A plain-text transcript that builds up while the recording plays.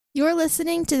You're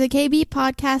listening to the KB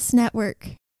Podcast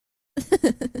Network.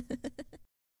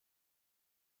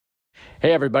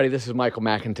 Hey, everybody, this is Michael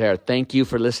McIntyre. Thank you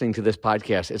for listening to this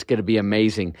podcast. It's going to be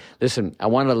amazing. Listen, I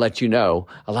want to let you know,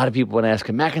 a lot of people have been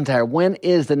asking, McIntyre, when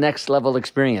is the next level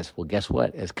experience? Well, guess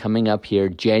what? It's coming up here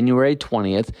January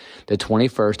 20th, the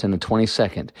 21st, and the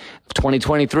 22nd of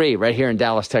 2023, right here in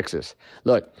Dallas, Texas.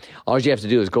 Look, all you have to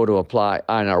do is go to apply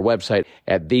on our website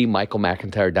at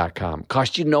themichaelmcintyre.com.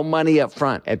 Cost you no money up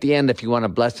front. At the end, if you want to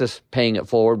bless us, paying it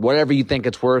forward, whatever you think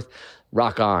it's worth,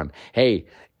 rock on. Hey,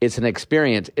 it's an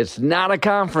experience. It's not a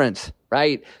conference,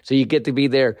 right? So you get to be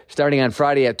there starting on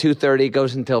Friday at 2:30,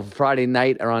 goes until Friday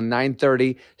night around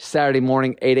 9:30, Saturday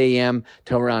morning, 8 a.m.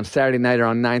 till around Saturday night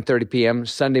around 9:30 p.m.,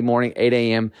 Sunday morning, 8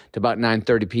 a.m. to about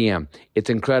 9:30 p.m.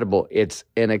 It's incredible. It's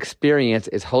an experience.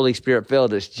 It's Holy Spirit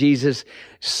filled. It's Jesus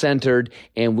centered.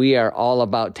 And we are all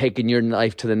about taking your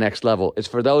life to the next level. It's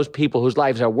for those people whose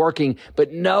lives are working,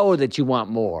 but know that you want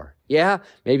more. Yeah,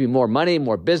 maybe more money,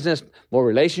 more business, more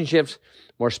relationships,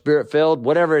 more spirit-filled,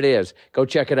 whatever it is. Go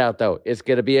check it out, though. It's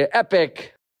going to be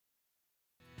epic.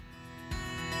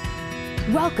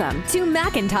 Welcome to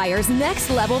McIntyre's Next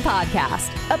Level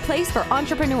Podcast, a place for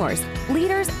entrepreneurs,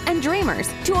 leaders, and dreamers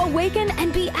to awaken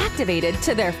and be activated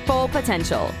to their full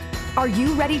potential. Are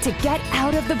you ready to get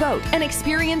out of the boat and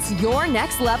experience your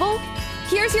next level?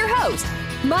 Here's your host,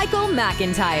 Michael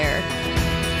McIntyre.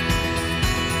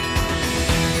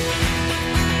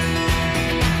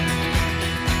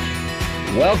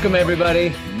 Welcome,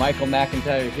 everybody. Michael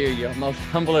McIntyre here, your most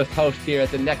humblest host here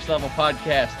at the Next Level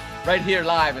Podcast, right here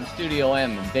live in Studio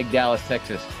M in Big Dallas,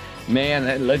 Texas.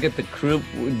 Man, look at the crew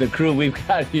we've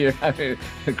got here. I mean,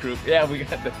 the crew. Yeah, we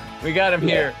got them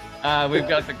here. We've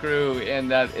got the crew,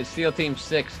 and it's SEAL Team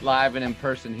 6 live and in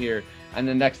person here on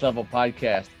the Next Level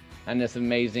Podcast on this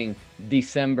amazing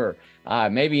December.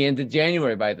 Maybe into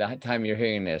January by the time you're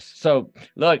hearing this. So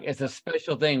look, it's a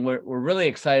special thing. We're really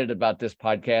excited about this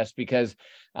podcast because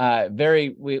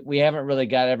we haven't really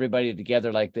got everybody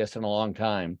together like this in a long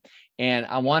time. And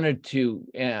I wanted to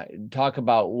talk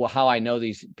about how I know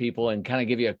these people and kind of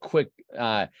give you a quick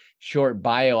short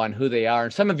bio on who they are.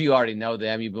 And some of you already know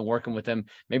them. You've been working with them.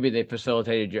 Maybe they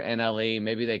facilitated your NLE.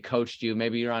 Maybe they coached you.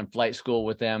 Maybe you're on flight school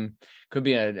with them. Could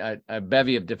be a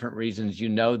bevy of different reasons you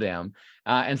know them.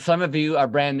 And some of you are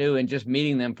brand new and just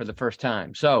meeting them for the first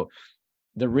time. So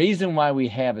the reason why we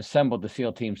have assembled the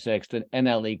SEAL Team 6, the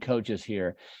NLE coaches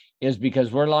here, is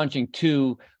because we're launching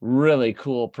two really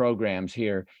cool programs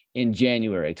here in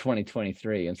January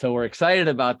 2023. And so we're excited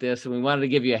about this, and we wanted to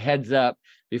give you a heads up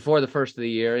before the first of the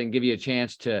year and give you a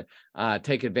chance to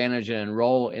take advantage and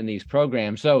enroll in these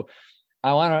programs. So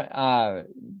I want to,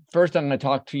 first I'm going to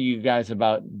talk to you guys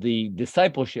about the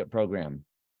discipleship program.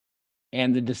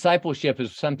 And the discipleship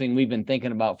is something we've been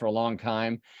thinking about for a long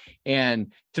time.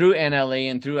 And through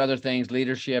NLE and through other things,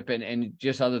 leadership and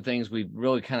just other things, we've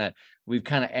kind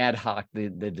of ad hoc the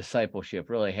discipleship,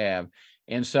 really have.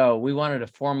 And so we wanted to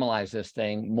formalize this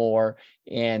thing more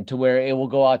and to where it will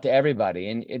go out to everybody.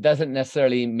 And it doesn't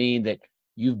necessarily mean that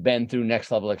you've been through Next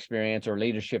Level Experience or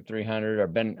Leadership 300 or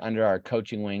been under our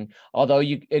coaching wing, although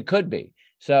it could be.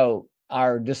 So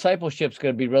our discipleship is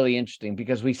going to be really interesting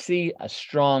because we see a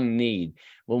strong need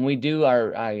when we do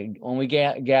when we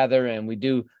gather and we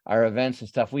do our events and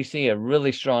stuff. We see a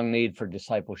really strong need for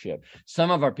discipleship.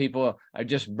 Some of our people are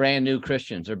just brand new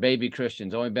Christians or baby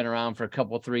Christians, only been around for a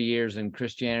couple, 3 years in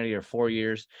Christianity or 4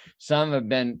 years. Some have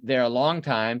been there a long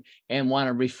time and want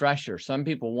a refresher. Some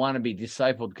people want to be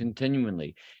discipled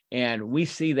continually, and we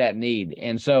see that need.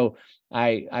 And so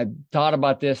I thought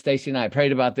about this. Stacy and I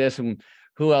prayed about this, and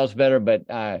who else better but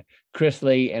Chris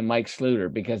Lee and Mike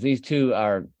Sluter, because these two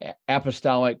are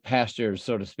apostolic pastors,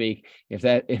 so to speak. If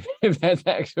that's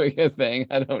actually a thing,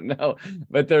 I don't know.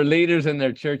 But they're leaders in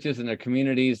their churches and their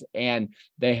communities, and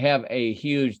they have a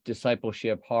huge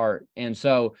discipleship heart. And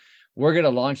so we're going to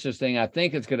launch this thing. I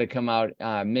think it's going to come out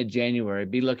mid-January.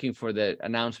 Be looking for the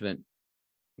announcement.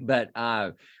 But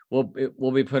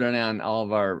we'll be putting on all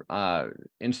of our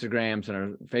Instagrams and our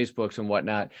Facebooks and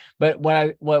whatnot. But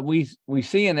what we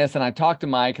see in this, and I talked to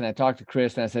Mike and I talked to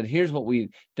Chris, and I said, here's what we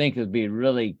think would be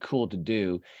really cool to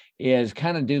do is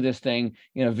kind of do this thing,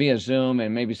 via Zoom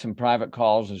and maybe some private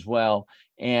calls as well.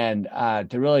 and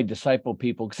to really disciple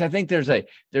people. Because I think there's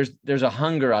a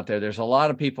hunger out there. There's a lot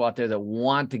of people out there that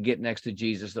want to get next to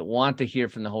Jesus, that want to hear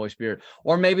from the Holy Spirit,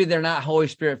 or maybe they're not Holy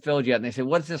Spirit filled yet, and they say,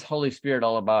 "What's this Holy Spirit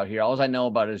all about here? All I know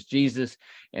about is Jesus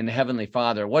and the Heavenly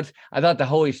Father. I thought the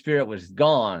Holy Spirit was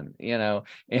gone,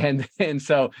 and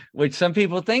so, which some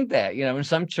people think that, and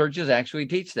some churches actually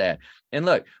teach that. And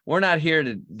look, we're not here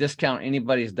to discount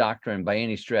anybody's doctrine by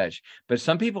any stretch, but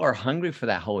some people are hungry for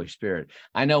that Holy Spirit.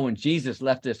 I know when Jesus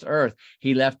left this earth,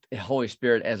 he left the Holy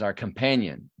Spirit as our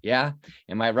companion. Yeah.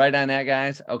 Am I right on that,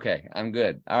 guys? Okay, I'm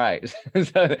good. All right.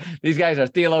 So these guys are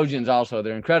theologians also.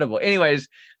 They're incredible. Anyways,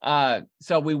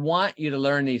 so we want you to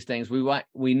learn these things.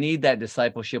 We need that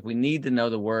discipleship. We need to know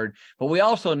the word, but we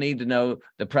also need to know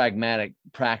the pragmatic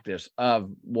practice of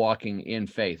walking in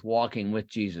faith, walking with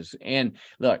Jesus. And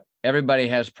look, everybody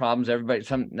has problems.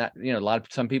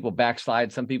 Some people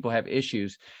backslide. Some people have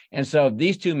issues. And so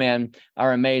these two men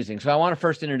are amazing. So I want to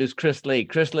first introduce Chris Lee.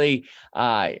 Chris Lee,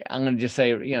 I'm going to just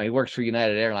say, he works for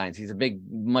United Airlines. He's a big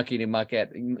mucky-to-muck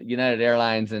at United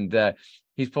Airlines. And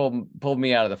he's pulled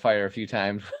me out of the fire a few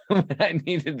times when I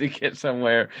needed to get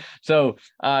somewhere. So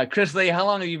Chris Lee, how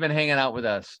long have you been hanging out with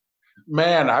us?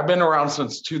 Man, I've been around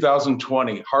since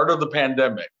 2020, heart of the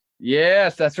pandemic.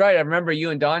 Yes, that's right. I remember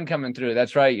you and Dawn coming through.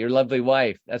 That's right. Your lovely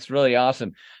wife. That's really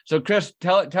awesome. So Chris,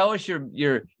 tell us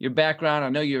your background. I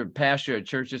know you're a pastor at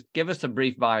church. Just give us a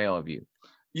brief bio of you.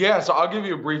 Yeah, so I'll give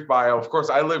you a brief bio. Of course,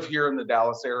 I live here in the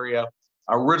Dallas area.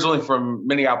 I'm originally from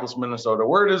Minneapolis, Minnesota,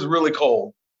 where it is really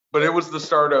cold, but it was the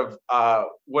start of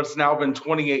what's now been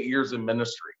 28 years in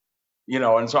ministry,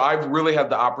 and so I've really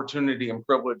had the opportunity and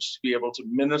privilege to be able to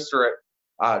minister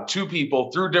it to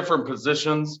people through different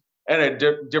positions and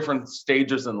at different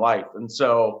stages in life. And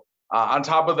so on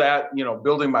top of that,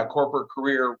 building my corporate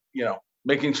career,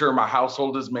 making sure my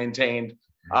household is maintained.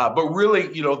 But really,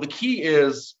 the key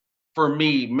is, for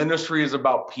me, ministry is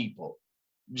about people.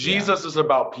 Jesus is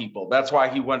about people. That's why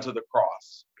he went to the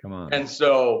cross. Come on. And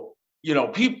so,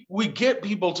 we get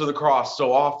people to the cross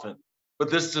so often,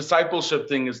 but this discipleship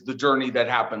thing is the journey that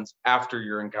happens after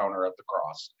your encounter at the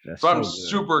cross. So I'm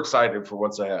super excited for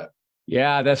what's ahead.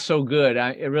 Yeah, that's so good.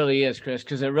 It really is, Chris,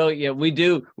 because it really, we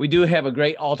do have a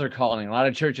great altar calling. A lot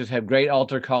of churches have great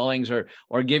altar callings, or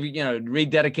give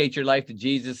rededicate your life to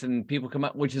Jesus, and people come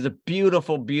up, which is a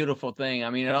beautiful, beautiful thing.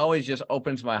 I mean, it always just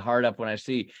opens my heart up when I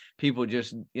see people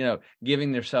just,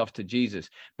 giving themselves to Jesus.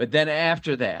 But then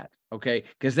after that, okay,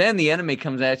 because then the enemy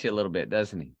comes at you a little bit,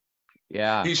 doesn't he?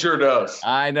 Yeah, he sure does.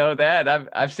 I know that.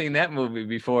 I've seen that movie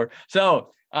before.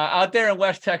 So. Out there in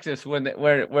West Texas,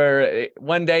 where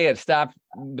one day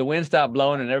the wind stopped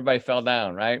blowing and everybody fell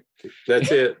down, right?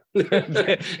 That's it.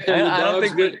 I don't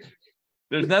think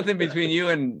there's nothing between you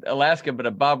and Alaska but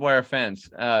a barbed wire fence.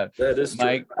 That is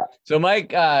Mike. True. So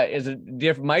Mike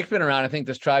Mike's been around, I think,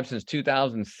 this tribe since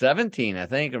 2017, I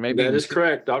think, or maybe that is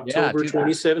correct. October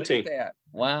 2017.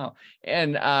 Wow.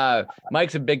 And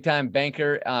Mike's a big time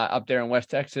banker up there in West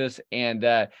Texas,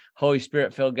 and Holy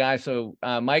Spirit filled guy. So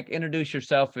Mike, introduce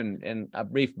yourself in a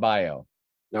brief bio.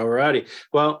 All righty.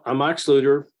 Well, I'm Mike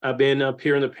Sluter. I've been up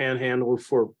here in the Panhandle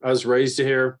I was raised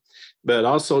here, but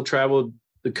also traveled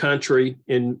the country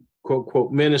in quote,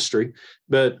 quote, ministry.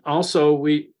 But also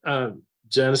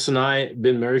Janice and I have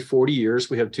been married 40 years.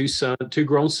 We have two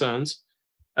grown sons,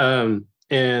 and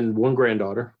one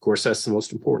granddaughter. Of course, that's the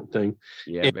most important thing.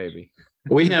 Yeah, and baby.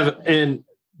 and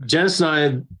Janice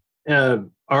and I,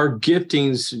 our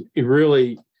giftings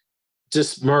really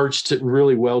just merged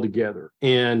really well together.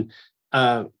 And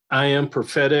I am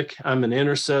prophetic. I'm an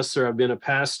intercessor. I've been a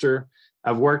pastor.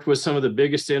 I've worked with some of the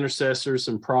biggest intercessors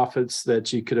and prophets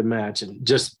that you could imagine,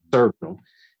 just serving them.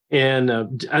 And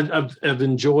I've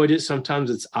enjoyed it. Sometimes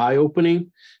it's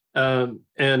eye-opening.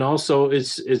 And also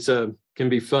it's can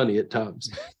be funny at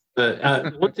times.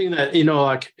 But one thing that,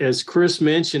 like as Chris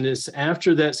mentioned, is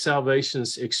after that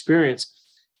salvation's experience,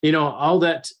 all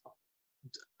that,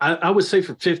 I would say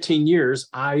for 15 years,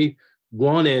 I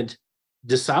wanted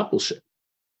discipleship.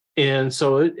 And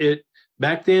so it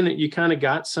back then you kind of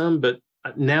got some, but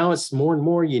now it's more and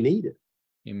more you need it.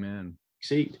 Amen.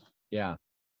 Succeed. Yeah.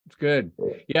 It's good.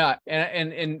 Yeah.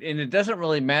 And it doesn't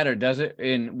really matter, does it,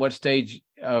 in what stage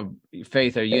of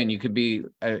faith are you in? You could be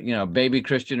a baby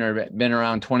Christian or been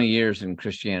around 20 years in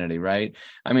Christianity, right?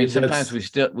 I mean, sometimes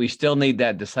we still need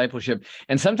that discipleship.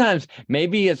 And sometimes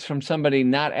maybe it's from somebody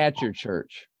not at your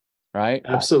church, right?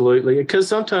 Absolutely. Because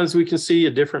sometimes we can see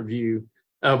a different view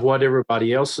of what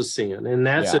everybody else is seeing. And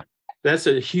that's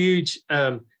a huge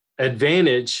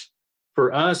advantage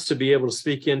for us to be able to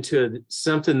speak into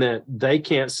something that they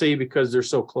can't see because they're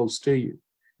so close to you.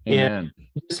 Amen. And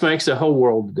it just makes a whole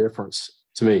world of difference.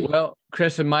 to me. Well,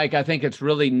 Chris and Mike, I think it's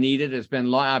really needed. It's been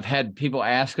long. I've had people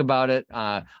ask about it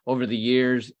over the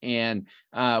years, and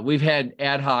we've had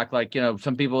ad hoc, like,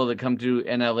 some people that come to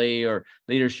NLE or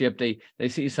leadership, they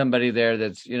see somebody there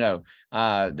that's,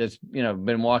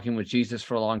 been walking with Jesus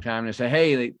for a long time, and they say,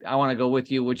 hey, I want to go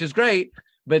with you, which is great.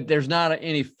 But there's not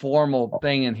any formal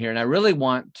thing in here. And I really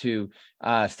want to,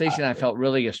 Stacy and I felt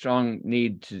really a strong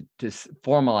need to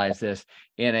formalize this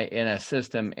in a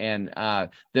system, and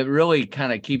that really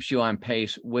kind of keeps you on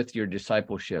pace with your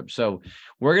discipleship. So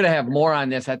we're going to have more on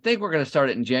this. I think we're going to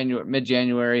start it in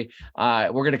mid-January.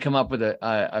 We're going to come up with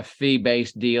a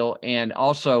fee-based deal. And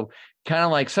also, kind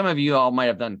of like some of you all might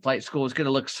have done flight school, it's going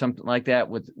to look something like that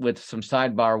with some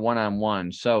sidebar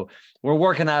one-on-one. So we're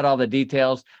working out all the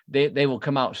details. They will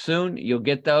come out soon. You'll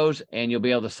get those, and you'll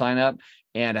be able to sign up.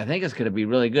 And I think it's going to be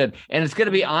really good. And it's going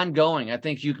to be ongoing. I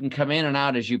think you can come in and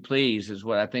out as you please is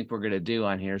what I think we're going to do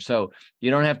on here. So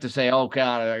you don't have to say, oh,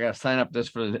 God, I got to sign up this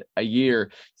for a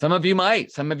year. Some of you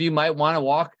might want to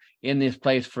walk in this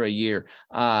place for a year,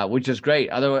 which is great.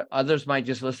 Others might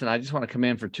just listen. I just want to come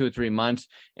in for 2 or 3 months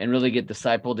and really get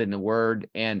discipled in the Word.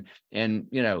 And I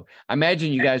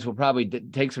imagine you guys will probably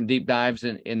take some deep dives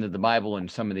into the Bible in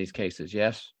some of these cases.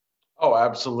 Yes. Oh,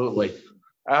 absolutely,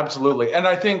 absolutely. And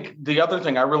I think the other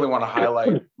thing I really want to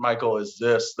highlight, Michael, is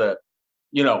this: that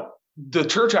the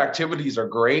church activities are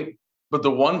great, but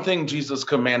the one thing Jesus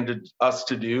commanded us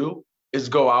to do is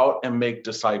go out and make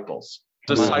disciples.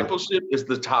 Discipleship is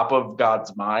the top of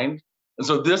God's mind. And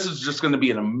so this is just going to be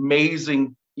an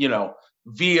amazing,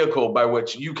 vehicle by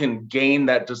which you can gain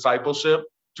that discipleship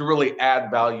to really add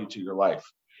value to your life.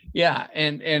 Yeah.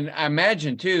 And I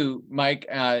imagine too, Mike,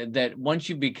 that once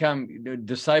you become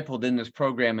discipled in this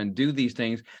program and do these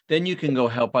things, then you can go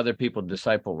help other people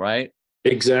disciple, right?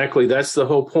 Exactly. That's the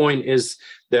whole point, is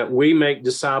that we make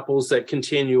disciples that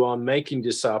continue on making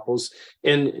disciples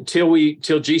until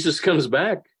Jesus comes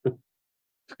back.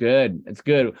 It's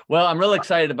good. Well, I'm really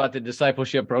excited about the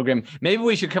discipleship program. Maybe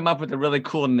we should come up with a really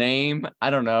cool name. I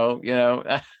don't know,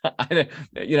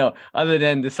 other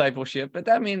than discipleship, but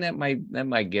that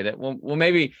might get it. Well,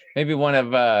 maybe one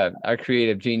of our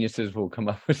creative geniuses will come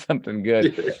up with something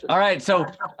good. All right. So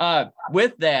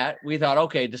with that, we thought,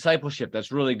 okay, discipleship,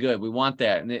 that's really good. We want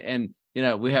that. And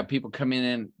we have people coming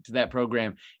in to that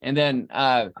program. And then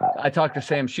I talked to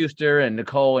Sam Schuster and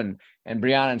Nicole and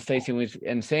Brianna and Stacy,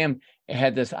 and Sam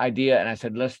had this idea, and I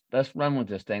said, let's run with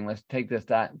this thing. Let's take this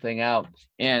thing out.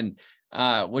 And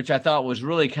which I thought was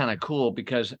really kind of cool,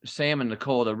 because Sam and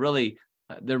Nicole, they're really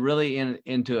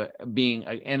into being,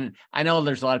 and I know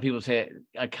there's a lot of people say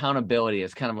accountability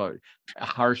is kind of a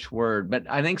harsh word, but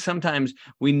I think sometimes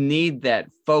we need that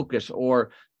focus,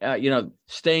 or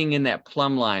staying in that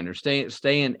plumb line, or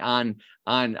staying on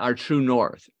our true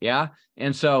north. Yeah.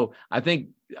 And so I think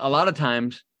a lot of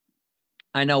times,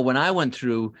 I know when I went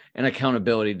through an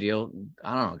accountability deal,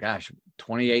 I don't know, gosh,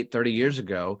 28, 30 years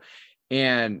ago,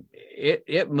 and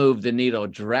it moved the needle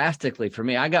drastically for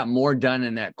me. I got more done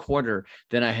in that quarter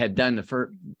than I had done the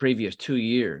previous 2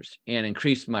 years, and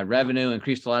increased my revenue,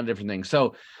 increased a lot of different things.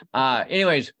 So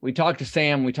anyways, we talked to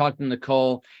Sam, we talked to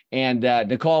Nicole, and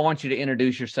Nicole, I want you to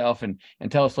introduce yourself and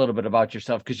tell us a little bit about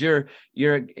yourself, because you're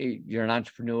an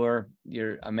entrepreneur,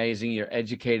 you're amazing, you're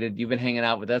educated, you've been hanging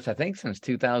out with us, I think, since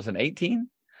 2018.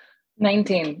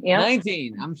 19, yeah.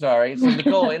 19, I'm sorry. So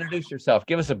Nicole, introduce yourself.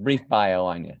 Give us a brief bio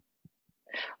on you.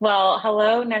 Well,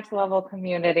 hello, Next Level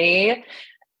community.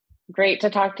 Great to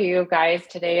talk to you guys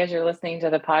today as you're listening to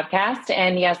the podcast.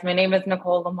 And yes, my name is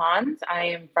Nicole Lamons. I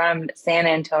am from San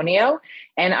Antonio,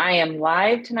 and I am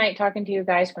live tonight talking to you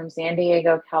guys from San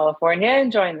Diego, California,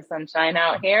 enjoying the sunshine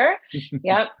out here.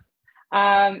 Yep.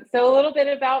 So a little bit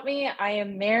about me. I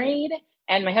am married,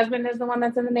 and my husband is the one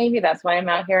that's in the Navy. That's why I'm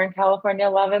out here in California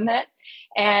loving it.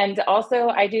 And also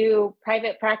I do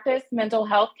private practice, mental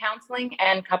health counseling,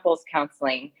 and couples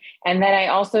counseling. And then I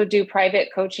also do private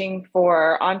coaching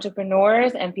for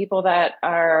entrepreneurs and people that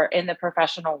are in the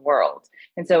professional world.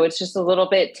 And so it's just a little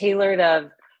bit tailored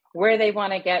of where they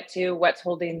want to get to, what's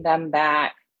holding them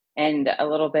back, and a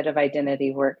little bit of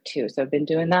identity work too. So I've been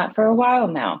doing that for a while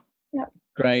now. Yeah.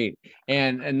 Great.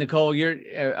 And Nicole, you're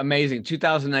amazing.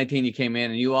 2019, you came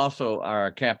in, and you also are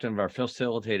a captain of our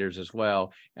facilitators as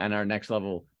well, and our Next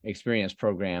Level Experience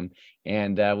program.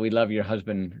 And we love your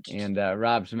husband. And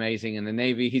Rob's amazing in the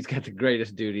Navy. He's got the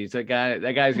greatest duties. That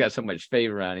guy's got so much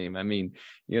favor on him. I mean,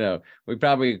 we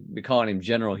probably be calling him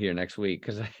General here next week,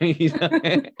 because he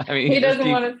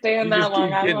doesn't want to stay in that long.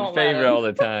 Getting favor all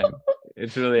the time.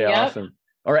 It's really awesome.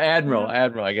 Or Admiral,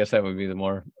 I guess that would be the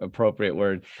more appropriate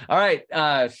word. All right,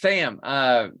 Sam,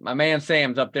 my man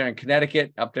Sam's up there in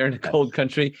Connecticut, up there in the cold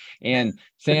country. And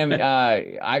Sam,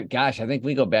 I think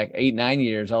we go back 8-9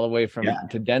 years, all the way from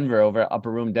to Denver, over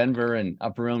Upper Room Denver and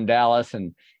Upper Room Dallas,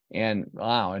 and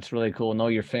wow, it's really cool. Know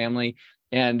your family,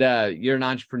 and you're an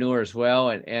entrepreneur as well.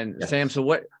 And yes. Sam, so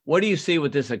what do you see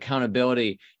with this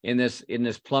accountability in this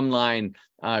Plumb Line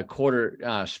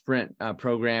quarter sprint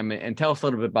program? And tell us a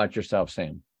little bit about yourself,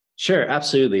 Sam. Sure,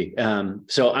 absolutely.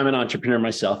 So I'm an entrepreneur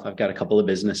myself. I've got a couple of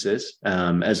businesses,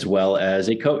 as well as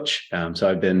a coach. So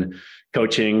I've been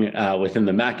coaching within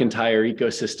the McIntyre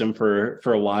ecosystem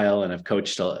for a while, and I've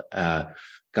coached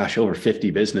over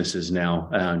 50 businesses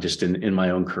now, just in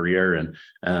my own career.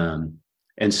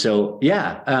 And so,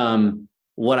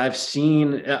 what I've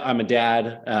seen, I'm a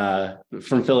dad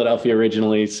from Philadelphia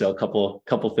originally, so a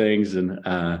couple things. And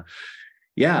I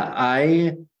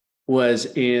was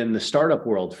in the startup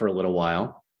world for a little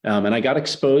while, and I got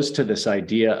exposed to this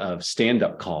idea of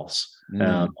stand-up calls.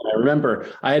 I remember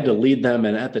I had to lead them,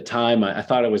 and at the time I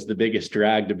thought it was the biggest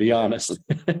drag, to be honest.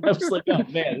 I was like, oh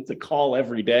man, it's a call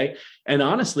every day. And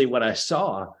honestly, what I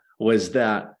saw was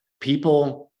that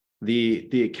people,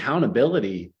 the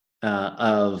accountability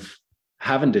of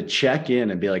having to check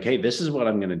in and be like, hey, this is what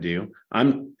I'm going to do.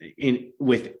 I'm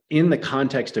within the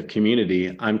context of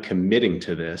community, I'm committing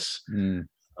to this.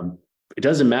 It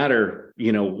doesn't matter,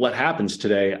 what happens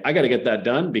today. I got to get that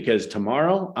done, because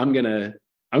tomorrow I'm going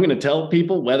to tell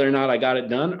people whether or not I got it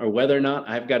done, or whether or not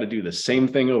I've got to do the same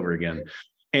thing over again.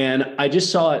 And I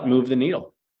just saw it move the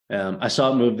needle. I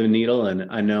saw it move the needle,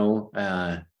 and I know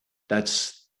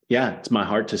it's my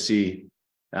heart to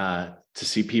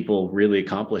see people really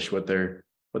accomplish what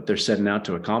they're setting out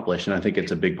to accomplish. And I think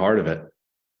it's a big part of it.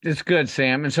 It's good,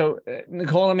 Sam. And so,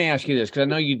 Nicole, let me ask you this, because I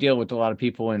know you deal with a lot of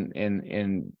people,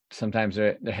 and sometimes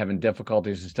they're having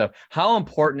difficulties and stuff. How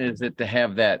important is it to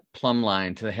have that plumb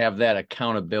line, to have that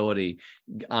accountability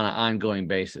on an ongoing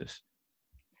basis?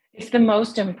 It's the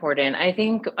most important. I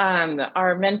think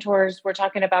our mentors were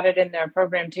talking about it in their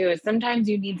program too, is sometimes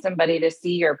you need somebody to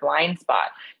see your blind spot,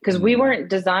 because we weren't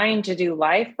designed to do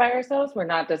life by ourselves. We're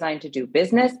not designed to do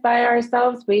business by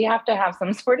ourselves. We have to have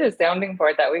some sort of sounding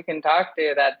board that we can talk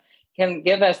to, that can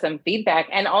give us some feedback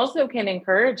and also can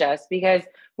encourage us, because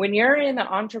when you're in the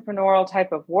entrepreneurial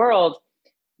type of world,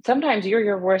 sometimes you're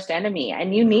your worst enemy,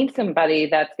 and you need somebody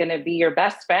that's going to be your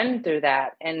best friend through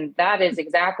that. And that is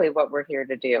exactly what we're here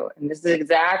to do. And this is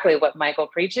exactly what Michael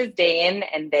preaches day in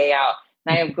and day out.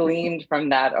 And I have gleaned from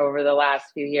that over the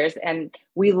last few years. And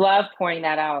we love pouring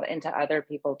that out into other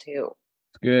people too.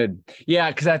 Good. Yeah.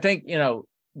 Because I think,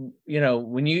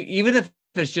 when you, even if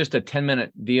it's just a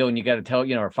 10-minute deal and you got to tell,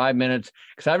 or 5 minutes.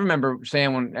 Because I remember,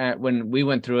 Sam, when we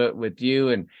went through it with you,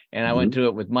 and I went through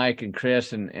it with Mike and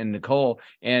Chris and Nicole,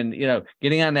 and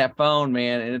getting on that phone,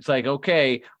 man, and it's like,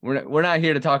 okay, we're not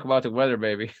here to talk about the weather,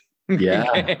 baby.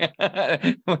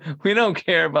 Yeah. We don't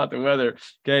care about the weather.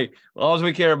 Okay. All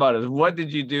we care about is what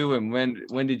did you do and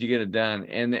when did you get it done?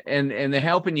 And they're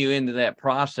helping you into that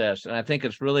process. And I think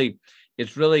it's really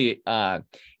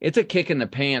it's a kick in the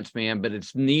pants, man, but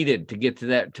it's needed to get to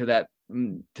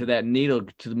that needle,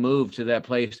 to move to that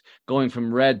place, going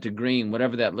from red to green,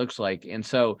 whatever that looks like. And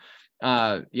so,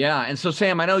 And so,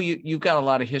 Sam, I know you've got a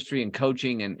lot of history in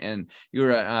coaching, and you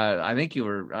were, I think you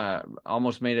were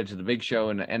almost made it to the big show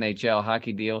in the NHL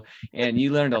hockey deal, and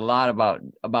you learned a lot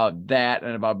about that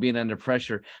and about being under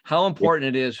pressure. How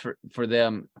important it is for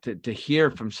them to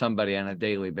hear from somebody on a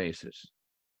daily basis.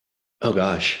 Oh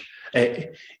gosh.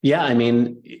 Yeah. I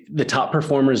mean, the top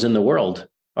performers in the world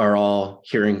are all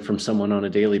hearing from someone on a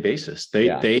daily basis.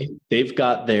 They've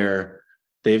got their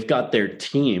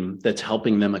team that's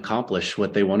helping them accomplish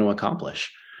what they want to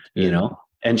accomplish,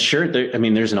 and sure,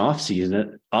 there's an off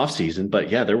season, but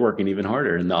yeah, they're working even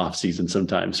harder in the off season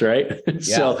sometimes. Right. Yeah.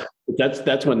 So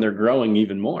that's when they're growing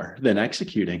even more than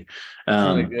executing.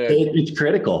 Really it's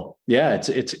critical. Yeah.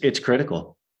 It's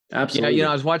critical. Absolutely.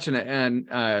 Yeah, I was watching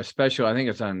a special, I think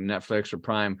it's on Netflix or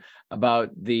Prime, about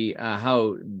the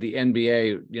how the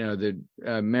NBA, the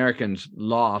Americans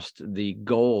lost the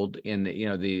gold in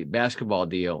the basketball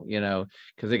deal,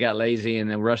 because they got lazy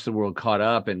and the rest of the world caught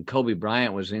up, and Kobe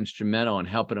Bryant was instrumental in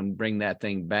helping them bring that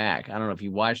thing back. I don't know if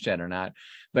you watched that or not,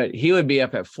 but he would be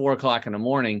up at 4:00 in the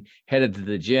morning, headed to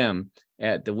the gym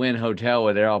at the Wynn Hotel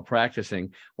where they're all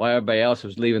practicing, while everybody else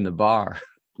was leaving the bar.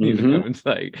 It's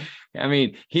like,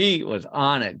 he was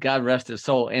on it. God rest his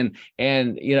soul. And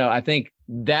I think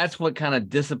that's what kind of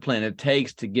discipline it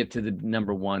takes to get to the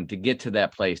number one, to get to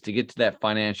that place, to get to that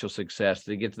financial success,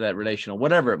 to get to that relational,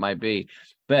 whatever it might be.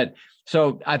 But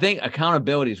so I think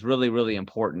accountability is really, really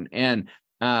important. And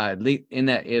in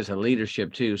that is a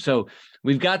leadership too. So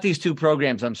we've got these two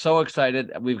programs. I'm so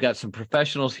excited. We've got some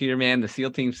professionals here, man. The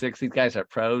SEAL Team 6, these guys are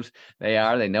pros.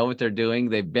 They know what they're doing.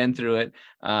 They've been through it.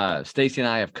 Stacy and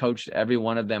I have coached every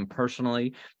one of them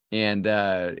personally. And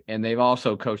they've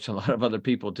also coached a lot of other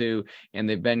people too, and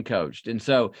they've been coached. And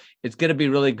so it's going to be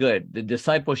really good. The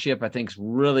discipleship, I think, is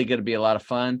really going to be a lot of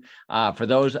fun for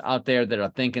those out there that are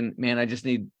thinking, man, I just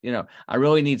need, I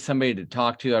really need somebody to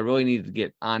talk to. I really need to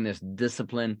get on this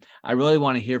discipline. I really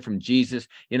want to hear from Jesus.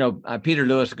 Peter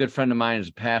Lewis, a good friend of mine, is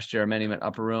a pastor. I met him at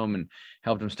Upper Room and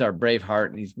helped him start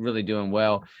Braveheart, and he's really doing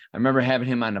well. I remember having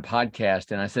him on the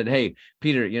podcast, and I said, hey,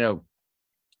 Peter,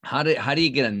 how do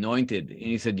you get anointed? And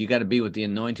he said, you got to be with the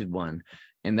anointed one,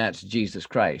 and that's Jesus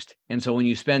Christ. And so when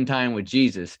you spend time with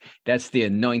Jesus, that's the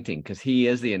anointing, because he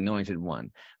is the anointed one,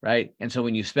 right? And so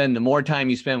when you spend, the more time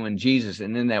you spend with Jesus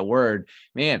and in that word,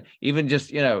 man, even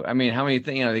just, how many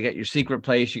things, they got your secret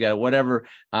place, you got whatever,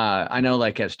 I know,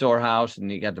 like at Storehouse,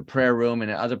 and you got the prayer room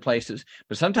and other places,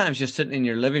 but sometimes just sitting in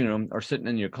your living room or sitting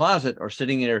in your closet or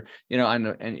sitting there,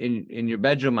 in your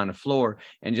bedroom on the floor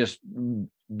and just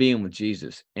being with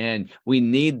Jesus. And we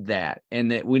need that,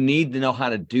 and that we need to know how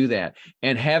to do that,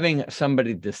 and having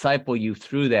somebody disciple you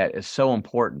through that is so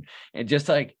important. And just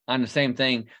like on the same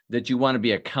thing that you want to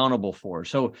be accountable for.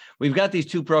 So we've got these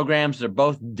two programs. They're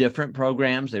both different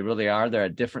programs. They really are. They're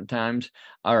at different times,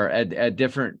 or at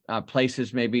different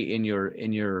places, maybe in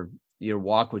your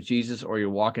walk with Jesus, or your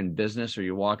walk in business, or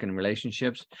your walk in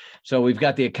relationships. So we've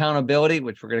got the accountability,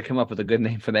 which we're going to come up with a good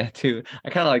name for that too. I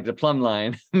kind of like the plumb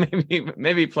line,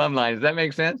 maybe plumb line. Does that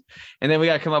make sense? And then we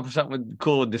got to come up with something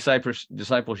cool with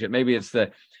discipleship. Maybe it's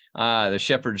the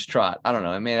shepherd's trot. I don't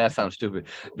know. I mean, that sounds stupid,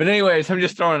 but anyways, I'm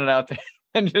just throwing it out there.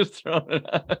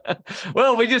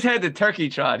 Well, we just had the turkey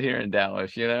trot here in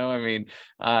Dallas, and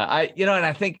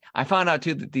I think I found out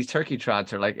too that these turkey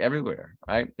trots are like everywhere,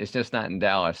 right? It's just not in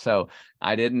Dallas. So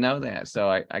I didn't know that. So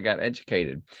I got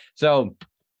educated. So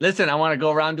listen, I want to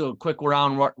go around, do a quick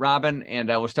round robin, and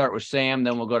we'll start with Sam,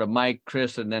 then we'll go to Mike,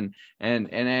 Chris, and then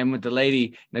with the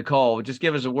lady, Nicole. Just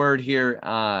give us a word here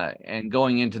and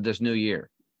going into this new year.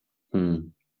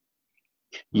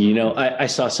 I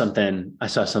saw something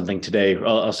today.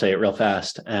 I'll say it real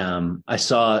fast. I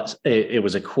saw it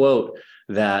was a quote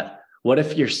that, what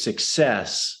if your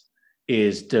success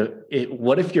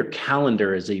what if your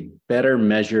calendar is a better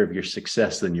measure of your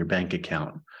success than your bank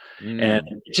account? And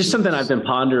it's just something I've been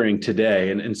pondering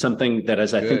today, and something that,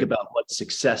 as I think about what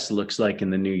success looks like in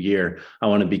the new year, I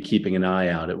want to be keeping an eye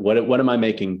out at what am I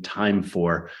making time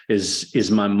for?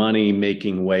 Is my money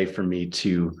making way for me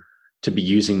to be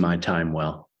using my time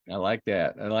well? I like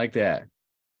that.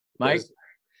 Mike?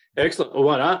 Excellent.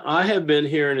 What I have been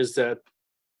hearing is that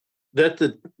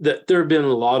there have been a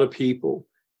lot of people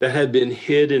that have been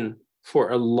hidden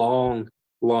for a long,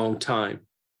 long time.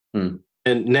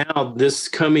 And now this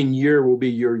coming year will be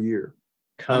your year.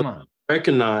 Come on.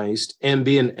 Recognized and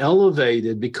being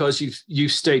elevated because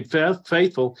you've stayed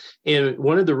faithful. And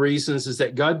one of the reasons is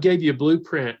that God gave you a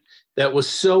blueprint that was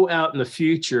so out in the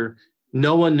future,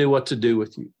 no one knew what to do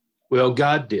with you. Well,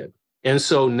 God did. And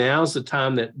so now's the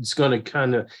time that it's going to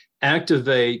kind of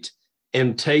activate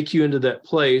and take you into that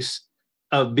place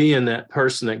of being that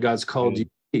person that God's called you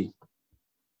to be.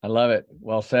 I love it.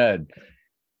 Well said.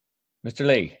 Mr.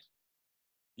 Lee.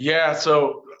 Yeah,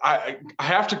 so I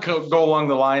have to go along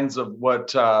the lines of what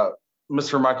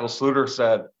Mr. Michael Sluter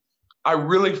said. I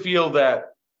really feel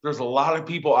that there's a lot of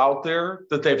people out there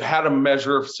that they've had a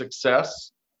measure of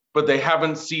success, but they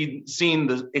haven't seen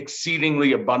the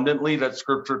exceedingly abundantly that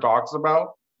Scripture talks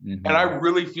about. And I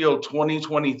really feel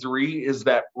 2023 is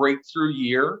that breakthrough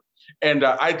year. And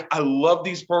I love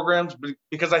these programs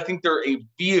because I think they're a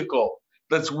vehicle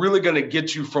that's really going to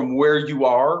get you from where you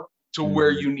are to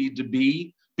where you need to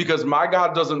be. Because my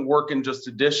God doesn't work in just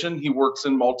addition, he works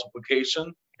in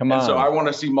multiplication. Come on. And so I want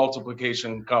to see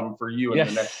multiplication come for you in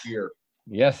the next year.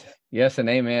 Yes, and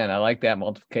amen. I like that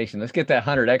multiplication. Let's get that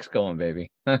 100x going, baby.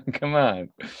 Come on.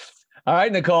 All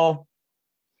right, Nicole.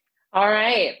 All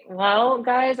right. Well,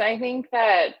 guys, I think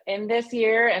that in this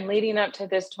year and leading up to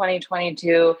this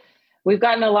 2022, we've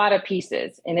gotten a lot of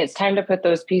pieces, and it's time to put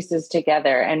those pieces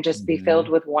together and just be filled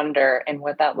with wonder and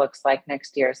what that looks like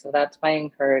next year. So that's my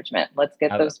encouragement. Let's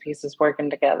get those pieces working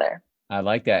together. I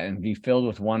like that. And be filled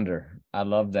with wonder. I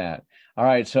love that. All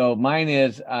right. So mine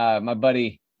is my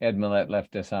buddy Ed Millett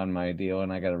left this on my deal,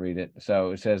 and I got to read it.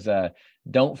 So it says,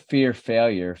 don't fear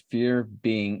failure. Fear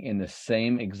being in the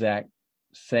exact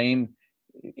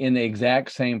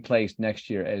same place next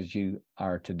year as you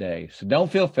are today. So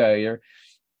don't feel failure.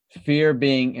 Fear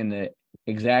being in the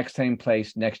exact same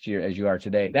place next year as you are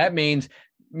today. That means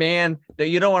man, that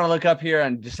you don't want to look up here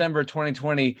on December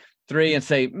 2023 and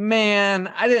say,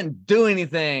 man, I didn't do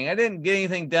anything. I didn't get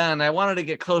anything done. I wanted to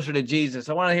get closer to Jesus.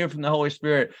 I want to hear from the Holy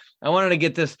Spirit. I wanted to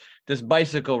get this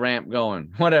bicycle ramp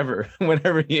going, whatever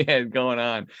you had going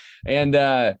on.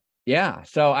 And yeah,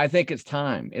 so I think it's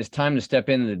time. It's time to step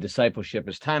into the discipleship.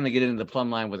 It's time to get into the plumb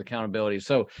line with accountability.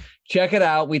 So check it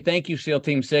out. We thank you, SEAL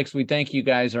Team 6. We thank you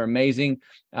guys are amazing.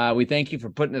 We thank you for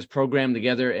putting this program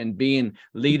together and being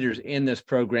leaders in this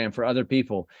program for other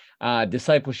people.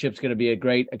 Discipleship is going to be a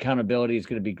great. Accountability is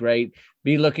going to be great.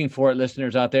 Be looking for it,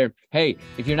 listeners out there. Hey,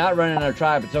 if you're not running our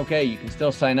tribe, it's okay. You can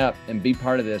still sign up and be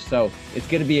part of this. So it's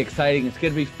going to be exciting. It's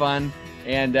going to be fun.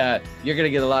 And you're going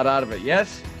to get a lot out of it.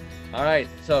 Yes? All right,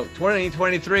 so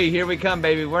 2023, here we come,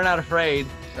 baby. We're not afraid,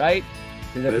 right?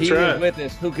 Because if he is with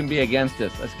us, who can be against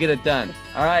us? Let's get it done.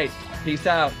 All right, peace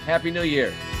out. Happy New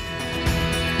Year.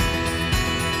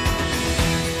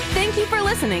 Thank you for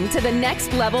listening to the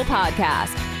Next Level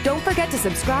Podcast. Don't forget to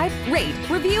subscribe, rate,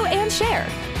 review, and share.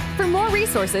 For more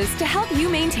resources to help you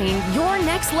maintain your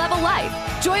next level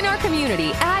life, join our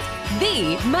community at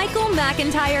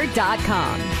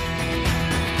themichaelmcintyre.com.